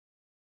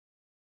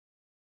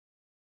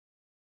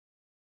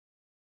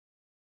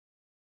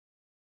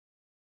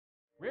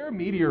Rare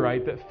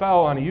meteorite that fell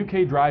on a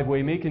UK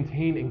driveway may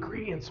contain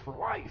ingredients for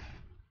life.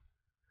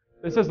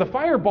 It says the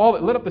fireball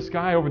that lit up the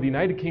sky over the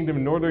United Kingdom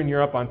and Northern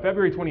Europe on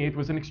February 28th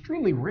was an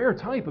extremely rare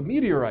type of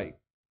meteorite.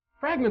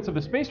 Fragments of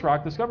the space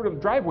rock discovered on the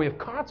driveway of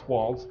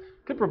Cotswolds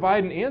could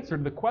provide an answer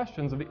to the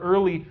questions of the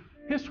early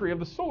history of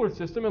the solar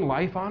system and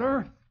life on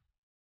Earth.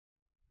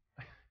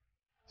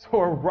 So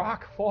a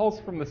rock falls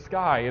from the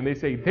sky, and they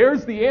say,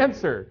 there's the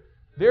answer.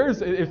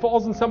 It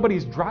falls in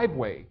somebody's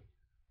driveway.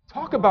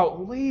 Talk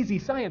about lazy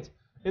science.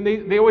 And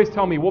they always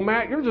tell me, well,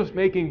 Matt, you're just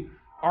making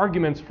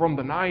arguments from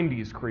the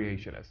 90s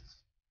creationists.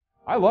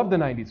 I love the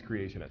 90s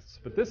creationists,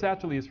 but this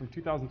actually is from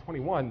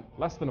 2021,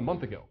 less than a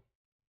month ago.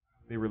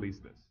 They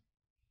released this.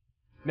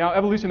 Now,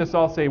 evolutionists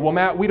all say, well,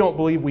 Matt, we don't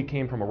believe we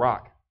came from a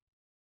rock.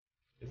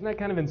 Isn't that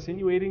kind of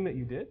insinuating that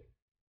you did?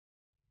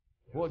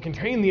 Well, it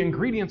contained the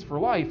ingredients for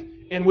life,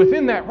 and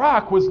within that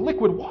rock was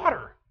liquid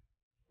water.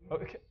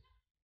 Okay.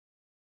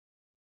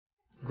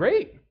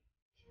 Great.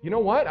 You know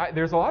what?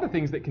 There's a lot of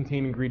things that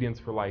contain ingredients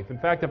for life. In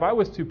fact, if I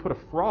was to put a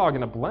frog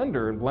in a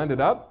blender and blend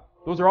it up,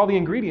 those are all the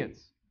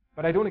ingredients.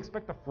 But I don't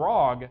expect the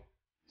frog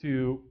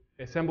to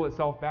assemble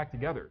itself back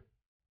together.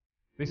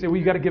 They say, well,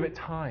 you got to give it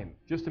time.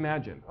 Just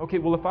imagine. Okay,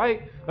 well,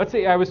 let's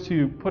say I was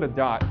to put a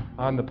dot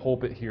on the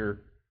pulpit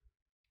here,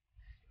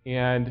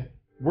 and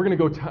we're going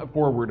to go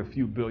forward a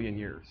few billion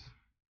years.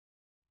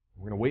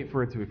 We're going to wait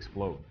for it to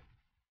explode.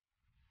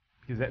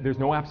 Because there's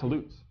no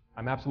absolutes.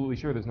 I'm absolutely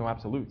sure there's no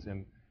absolutes,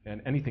 and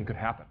anything could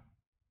happen.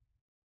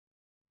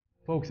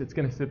 Folks, it's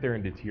going to sit there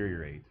and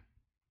deteriorate.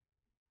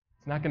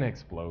 It's not going to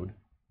explode.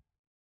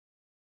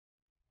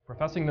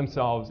 Professing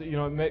themselves,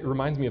 it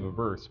reminds me of a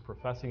verse,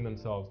 professing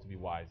themselves to be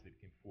wise, they